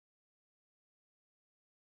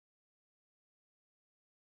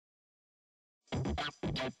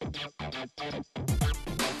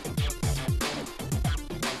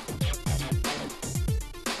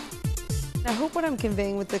I hope what I'm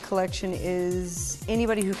conveying with the collection is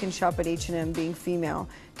anybody who can shop at H&M, being female,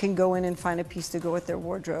 can go in and find a piece to go with their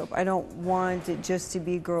wardrobe. I don't want it just to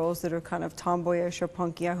be girls that are kind of tomboyish or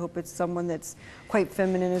punky. I hope it's someone that's quite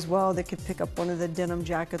feminine as well, that could pick up one of the denim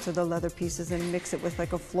jackets or the leather pieces and mix it with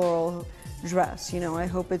like a floral dress. You know, I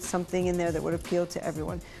hope it's something in there that would appeal to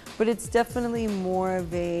everyone. But it's definitely more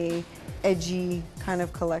of a edgy kind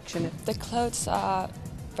of collection. The clothes are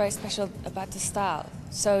very special about the style.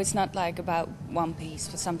 So it's not like about one piece,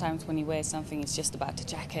 but sometimes when you wear something, it's just about the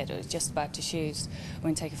jacket or it's just about the shoes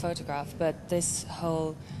when you take a photograph. But this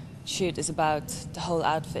whole shoot is about the whole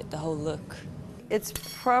outfit, the whole look. It's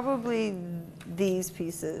probably these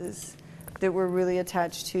pieces that we're really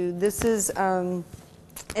attached to. This is,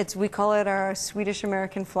 we call it our Swedish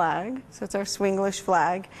American flag, so it's our Swinglish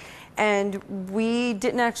flag. And we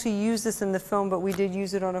didn't actually use this in the film, but we did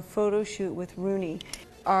use it on a photo shoot with Rooney.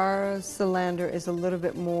 Our Solander is a little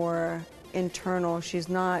bit more internal. She's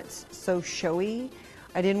not so showy.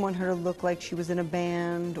 I didn't want her to look like she was in a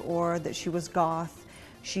band or that she was goth.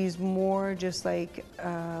 She's more just like,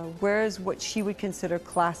 wears what she would consider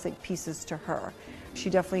classic pieces to her.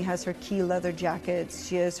 She definitely has her key leather jackets.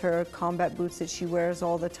 She has her combat boots that she wears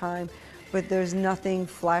all the time, but there's nothing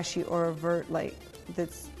flashy or overt like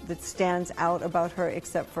that stands out about her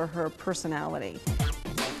except for her personality.